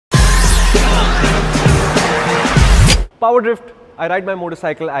PowerDrift, I ride my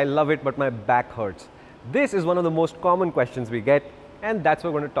motorcycle, I love it, but my back hurts. This is one of the most common questions we get, and that's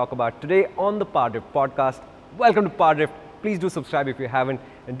what we're going to talk about today on the PowerDrift podcast. Welcome to PowerDrift. Please do subscribe if you haven't,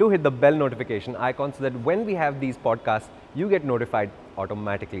 and do hit the bell notification icon so that when we have these podcasts, you get notified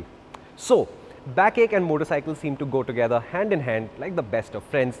automatically. So, backache and motorcycle seem to go together hand in hand like the best of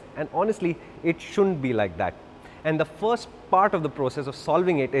friends, and honestly, it shouldn't be like that. And the first part of the process of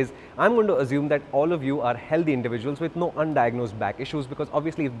solving it is, I'm going to assume that all of you are healthy individuals with no undiagnosed back issues, because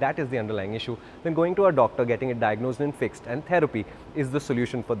obviously if that is the underlying issue, then going to a doctor, getting it diagnosed and fixed, and therapy is the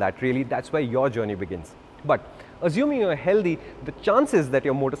solution for that really. That's where your journey begins. But assuming you're healthy, the chances that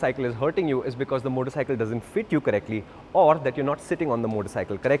your motorcycle is hurting you is because the motorcycle doesn't fit you correctly, or that you're not sitting on the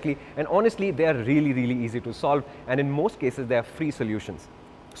motorcycle correctly. And honestly, they are really easy to solve, and in most cases, they are free solutions.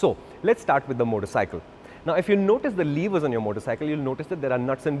 So let's start with the motorcycle. Now, if you notice the levers on your motorcycle, you'll notice that there are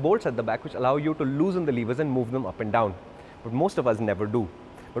nuts and bolts at the back which allow you to loosen the levers and move them up and down. But most of us never do.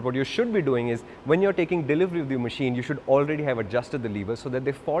 But what you should be doing is, when you're taking delivery of the machine, you should already have adjusted the levers so that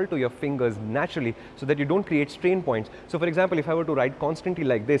they fall to your fingers naturally, so that you don't create strain points. So for example, if I were to ride constantly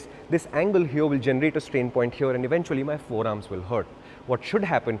like this angle here will generate a strain point here, and eventually my forearms will hurt. What should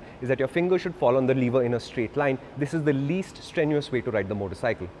happen is that your fingers should fall on the lever in a straight line. This is the least strenuous way to ride the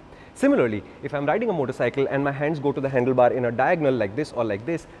motorcycle. Similarly, if I'm riding a motorcycle and my hands go to the handlebar in a diagonal like this or like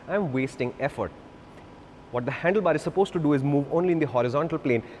this, I'm wasting effort. What the handlebar is supposed to do is move only in the horizontal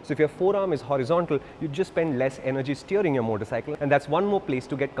plane. So if your forearm is horizontal, you just spend less energy steering your motorcycle, and that's one more place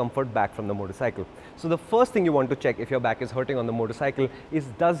to get comfort back from the motorcycle. So the first thing you want to check if your back is hurting on the motorcycle is,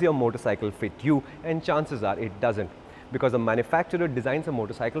 does your motorcycle fit you? And chances are it doesn't, because the manufacturer designs a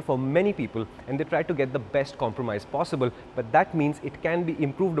motorcycle for many people and they try to get the best compromise possible, but that means it can be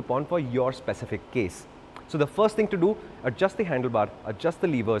improved upon for your specific case. So the first thing to do, adjust the handlebar, adjust the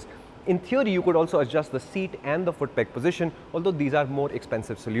levers. In theory, you could also adjust the seat and the foot peg position, although these are more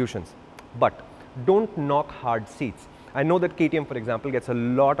expensive solutions. But don't knock hard seats. I know that KTM, for example, gets a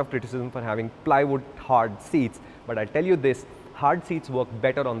lot of criticism for having plywood hard seats, but I tell you this, hard seats work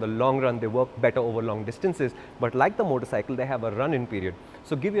better on the long run, they work better over long distances, but like the motorcycle, they have a run-in period.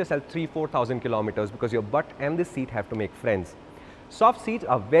 So give yourself 3,000–4,000 kilometers, because your butt and the seat have to make friends. Soft seats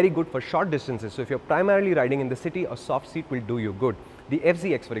are very good for short distances, so if you're primarily riding in the city, a soft seat will do you good. The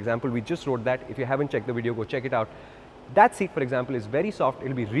FZX, for example, we just rode that. If you haven't checked the video, go check it out. That seat, for example, is very soft.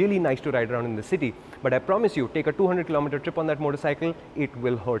 It'll be really nice to ride around in the city, but I promise you, take a 200-kilometer trip on that motorcycle, it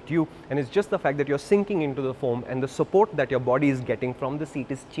will hurt you. And it's just the fact that you're sinking into the foam, and the support that your body is getting from the seat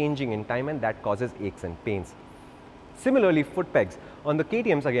is changing in time, and that causes aches and pains. Similarly, foot pegs. On the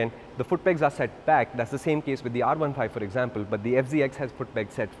KTMs again, the foot pegs are set back. That's the same case with the R15, for example, but the FZX has foot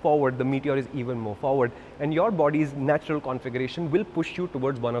pegs set forward, the Meteor is even more forward, and your body's natural configuration will push you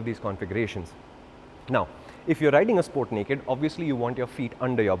towards one of these configurations. Now, if you're riding a sport naked, obviously you want your feet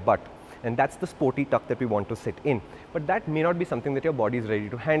under your butt, and that's the sporty tuck that we want to sit in. But that may not be something that your body is ready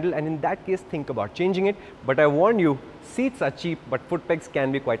to handle, and in that case, think about changing it. But I warn you, seats are cheap, but foot pegs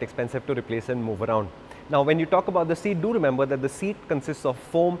can be quite expensive to replace and move around. Now, when you talk about the seat, do remember that the seat consists of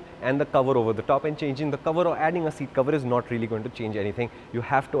foam and the cover over the top, and changing the cover or adding a seat cover is not really going to change anything. You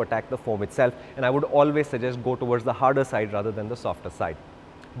have to attack the foam itself, and I would always suggest go towards the harder side rather than the softer side.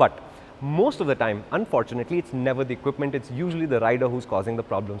 But most of the time, unfortunately, it's never the equipment, it's usually the rider who's causing the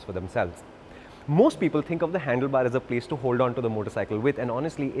problems for themselves. Most people think of the handlebar as a place to hold on to the motorcycle with, and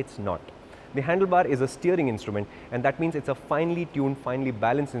honestly, it's not. The handlebar is a steering instrument, and that means it's a finely tuned, finely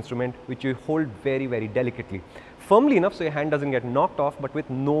balanced instrument which you hold very delicately. Firmly enough so your hand doesn't get knocked off, but with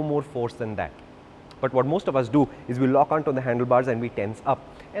no more force than that. But what most of us do is we lock onto the handlebars and we tense up.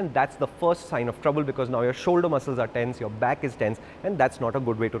 And that's the first sign of trouble, because now your shoulder muscles are tense, your back is tense, and that's not a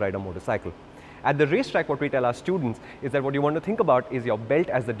good way to ride a motorcycle. At the racetrack, what we tell our students is that what you want to think about is your belt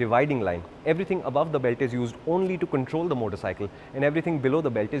as the dividing line. Everything above the belt is used only to control the motorcycle, and everything below the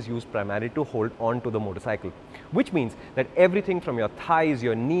belt is used primarily to hold on to the motorcycle. Which means that everything from your thighs,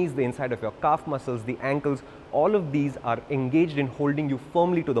 your knees, the inside of your calf muscles, the ankles, all of these are engaged in holding you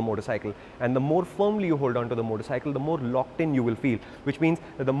firmly to the motorcycle. And the more firmly you hold on to the motorcycle, the more locked in you will feel, which means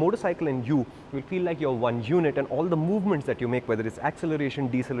that the motorcycle and you will feel like you're one unit, and all the movements that you make, whether it's acceleration,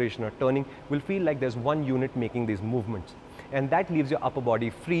 deceleration, or turning, will feel like there's one unit making these movements. And that leaves your upper body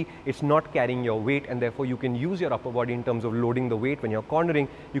free. It's not carrying your weight, and therefore you can use your upper body in terms of loading the weight. When you're cornering,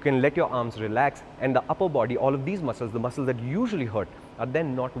 you can let your arms relax, and the upper body, all of these muscles, the muscles that usually hurt, are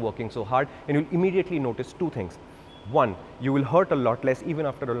then not working so hard, and you'll immediately notice two things. One, you will hurt a lot less even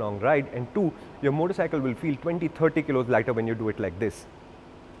after a long ride, and two, your motorcycle will feel 20–30 kilos lighter when you do it like this.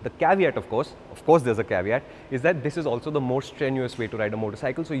 The caveat, of course there's a caveat, is that this is also the most strenuous way to ride a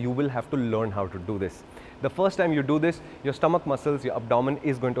motorcycle, so you will have to learn how to do this. The first time you do this, your stomach muscles, your abdomen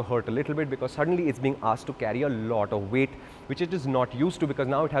is going to hurt a little bit because suddenly it's being asked to carry a lot of weight, which it is not used to, because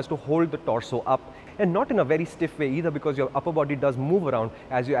now it has to hold the torso up, and not in a very stiff way either, because your upper body does move around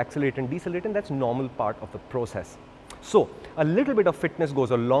as you accelerate and decelerate, and that's normal part of the process. So a little bit of fitness goes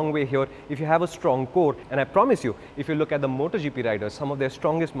a long way here if you have a strong core, and I promise you, if you look at the MotoGP riders, some of their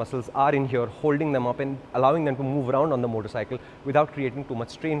strongest muscles are in here, holding them up and allowing them to move around on the motorcycle without creating too much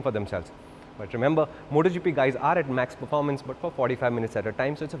strain for themselves. But remember, MotoGP guys are at max performance, but for 45 minutes at a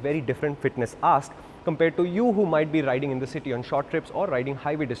time, so it's a very different fitness ask compared to you who might be riding in the city on short trips or riding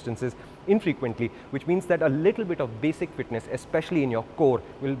highway distances infrequently, which means that a little bit of basic fitness, especially in your core,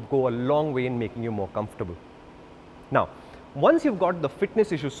 will go a long way in making you more comfortable. Now, once you've got the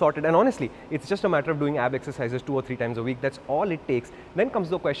fitness issue sorted, and honestly, it's just a matter of doing ab exercises 2 or 3 times a week, that's all it takes, then comes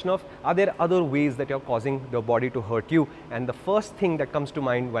the question of, are there other ways that you're causing your body to hurt you? And the first thing that comes to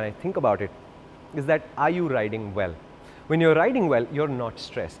mind when I think about it is that, are you riding well? When you're riding well, you're not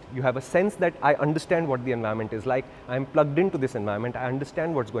stressed. You have a sense that I understand what the environment is like, I'm plugged into this environment, I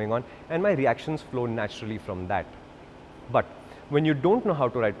understand what's going on, and my reactions flow naturally from that. But when you don't know how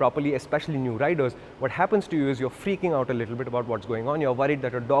to ride properly, especially new riders, what happens to you is you're freaking out a little bit about what's going on. You're worried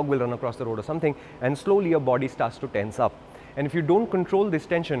that a dog will run across the road or something, and slowly your body starts to tense up. And if you don't control this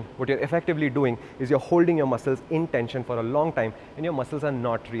tension, what you're effectively doing is you're holding your muscles in tension for a long time, and your muscles are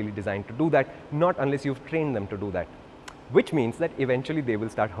not really designed to do that, not unless you've trained them to do that, which means that eventually they will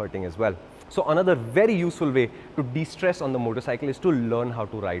start hurting as well. So another very useful way to de-stress on the motorcycle is to learn how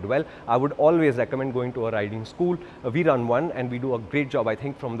to ride well. I would always recommend going to a riding school. We run one, and we do a great job, I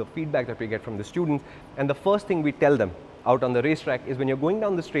think, from the feedback that we get from the students. And the first thing we tell them out on the racetrack is, when you're going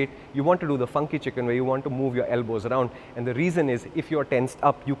down the straight, you want to do the funky chicken where you want to move your elbows around. And the reason is, if you're tensed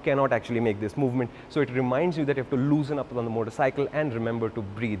up, you cannot actually make this movement. So it reminds you that you have to loosen up on the motorcycle and remember to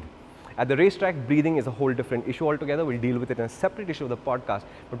breathe. At the racetrack, breathing is a whole different issue altogether. We'll deal with it in a separate issue of the podcast.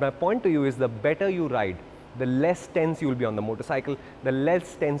 But my point to you is, the better you ride, the less tense you will be on the motorcycle. The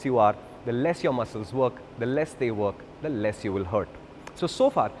less tense you are, the less your muscles work. The less they work, the less you will hurt. So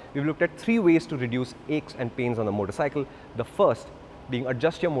far, we've looked at 3 ways to reduce aches and pains on the motorcycle. The first being,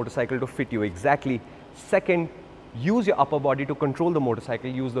 adjust your motorcycle to fit you exactly. Second, use your upper body to control the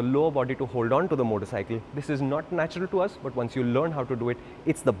motorcycle, use the lower body to hold on to the motorcycle. This is not natural to us, but once you learn how to do it,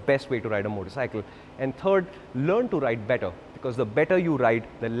 it's the best way to ride a motorcycle. And third, learn to ride better, because the better you ride,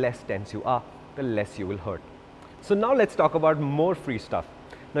 the less tense you are, the less you will hurt. So now let's talk about more free stuff.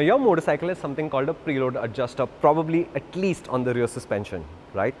 Now, your motorcycle has something called a preload adjuster, probably at least on the rear suspension,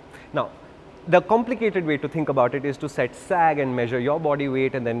 right? Now, the complicated way to think about it is to set sag and measure your body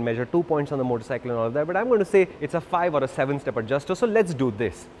weight and then measure 2 points on the motorcycle and all of that, but I'm going to say it's a 5 or a 7-step adjuster. So let's do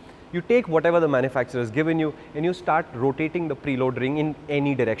this. You take whatever the manufacturer has given you and you start rotating the preload ring in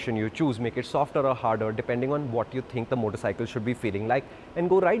any direction you choose. Make it softer or harder depending on what you think the motorcycle should be feeling like, and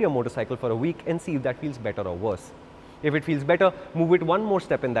go ride your motorcycle for a week and see if that feels better or worse. If it feels better, move it one more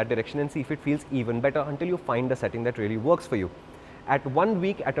step in that direction and see if it feels even better until you find a setting that really works for you. At 1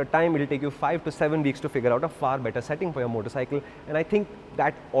 week at a time, it will take you 5 to 7 weeks to figure out a far better setting for your motorcycle, and I think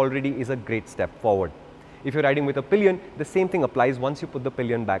that already is a great step forward. If you're riding with a pillion, the same thing applies. Once you put the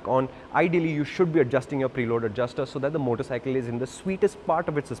pillion back on, ideally you should be adjusting your preload adjuster so that the motorcycle is in the sweetest part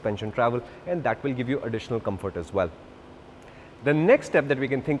of its suspension travel, and that will give you additional comfort as well. The next step that we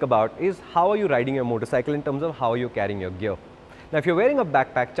can think about is, how are you riding your motorcycle in terms of how you're carrying your gear. Now, if you're wearing a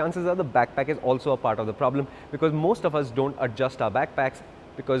backpack, chances are the backpack is also a part of the problem, because most of us don't adjust our backpacks,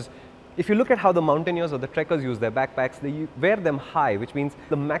 because if you look at how the mountaineers or the trekkers use their backpacks, they wear them high, which means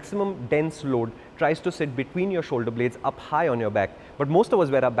the maximum dense load tries to sit between your shoulder blades up high on your back. But most of us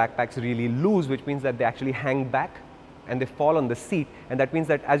wear our backpacks really loose, which means that they actually hang back and they fall on the seat, and that means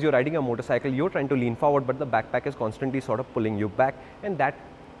that as you're riding a motorcycle, you're trying to lean forward, but the backpack is constantly sort of pulling you back, and that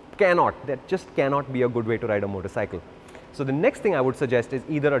just cannot be a good way to ride a motorcycle. So the next thing I would suggest is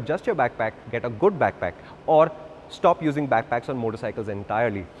either adjust your backpack, get a good backpack, or stop using backpacks on motorcycles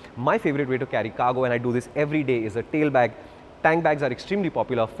entirely. My favorite way to carry cargo, and I do this every day, is a tail bag. Tank bags are extremely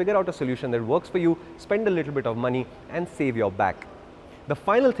popular. Figure out a solution that works for you, spend a little bit of money, and save your back. The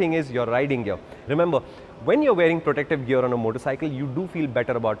final thing is your riding gear. Remember, when you're wearing protective gear on a motorcycle, you do feel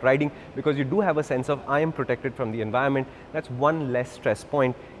better about riding, because you do have a sense of, I am protected from the environment. That's one less stress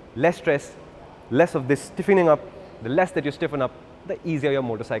point. Less stress, less of this stiffening up. The less that you stiffen up, the easier your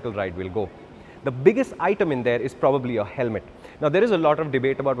motorcycle ride will go. The biggest item in there is probably your helmet. Now, there is a lot of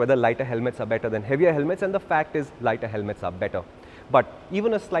debate about whether lighter helmets are better than heavier helmets, and the fact is lighter helmets are better. But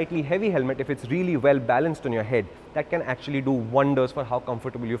even a slightly heavy helmet, if it's really well balanced on your head, that can actually do wonders for how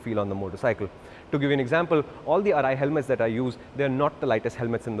comfortable you feel on the motorcycle. To give you an example, all the Arai helmets that I use, they're not the lightest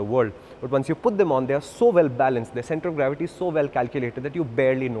helmets in the world. But once you put them on, they are so well balanced, their center of gravity is so well calculated that you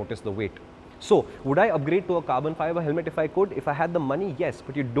barely notice the weight. So, would I upgrade to a carbon fiber helmet if I could? If I had the money, yes,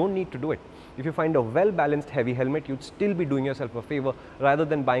 but you don't need to do it. If you find a well-balanced heavy helmet, you'd still be doing yourself a favor rather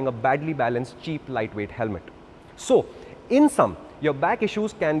than buying a badly balanced, cheap, lightweight helmet. So, in sum, your back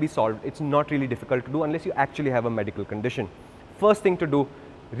issues can be solved. It's not really difficult to do unless you actually have a medical condition. First thing to do,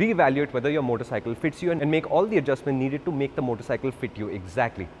 reevaluate whether your motorcycle fits you and make all the adjustments needed to make the motorcycle fit you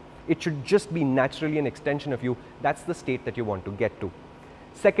exactly. It should just be naturally an extension of you. That's the state that you want to get to.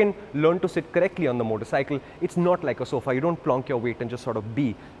 Second, learn to sit correctly on the motorcycle. It's not like a sofa. You don't plonk your weight and just sort of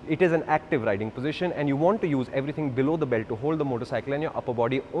be. It is an active riding position, and you want to use everything below the belt to hold the motorcycle and your upper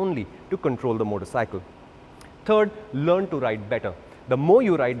body only to control the motorcycle. Third, learn to ride better. The more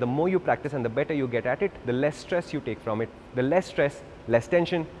you ride, the more you practice, and the better you get at it, the less stress you take from it. The less stress, less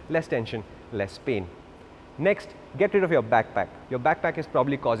tension, less pain. Next, get rid of your backpack. Your backpack is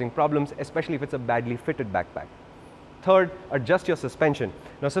probably causing problems, especially if it's a badly fitted backpack. Third, adjust your suspension.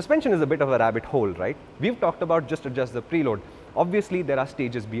 Now, suspension is a bit of a rabbit hole, right? We've talked about just adjust the preload. Obviously, there are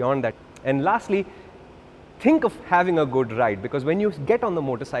stages beyond that. And lastly, think of having a good ride, because when you get on the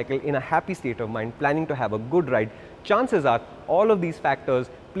motorcycle in a happy state of mind, planning to have a good ride, chances are all of these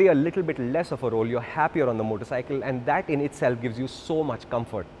factors play a little bit less of a role. You're happier on the motorcycle, and that in itself gives you so much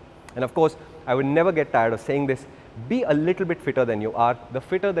comfort. And of course, I would never get tired of saying this. Be a little bit fitter than you are. The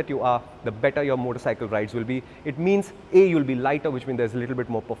fitter that you are, the better your motorcycle rides will be. It means A, you'll be lighter, which means there's a little bit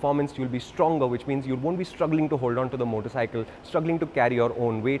more performance. You'll be stronger, which means you won't be struggling to hold on to the motorcycle, struggling to carry your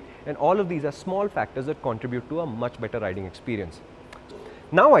own weight. And all of these are small factors that contribute to a much better riding experience.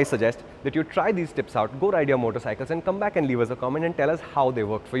 Now I suggest that you try these tips out, go ride your motorcycles, and come back and leave us a comment and tell us how they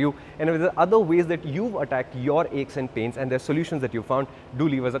worked for you. And if there are other ways that you've attacked your aches and pains and there's solutions that you found, do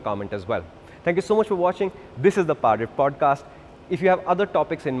leave us a comment as well. Thank you so much for watching. This is the PowerDrift podcast. If you have other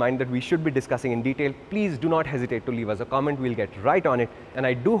topics in mind that we should be discussing in detail, please do not hesitate to leave us a comment. We'll get right on it. And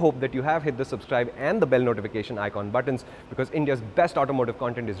I do hope that you have hit the subscribe and the bell notification icon buttons, because India's best automotive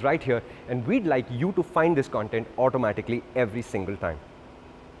content is right here, and we'd like you to find this content automatically every single time.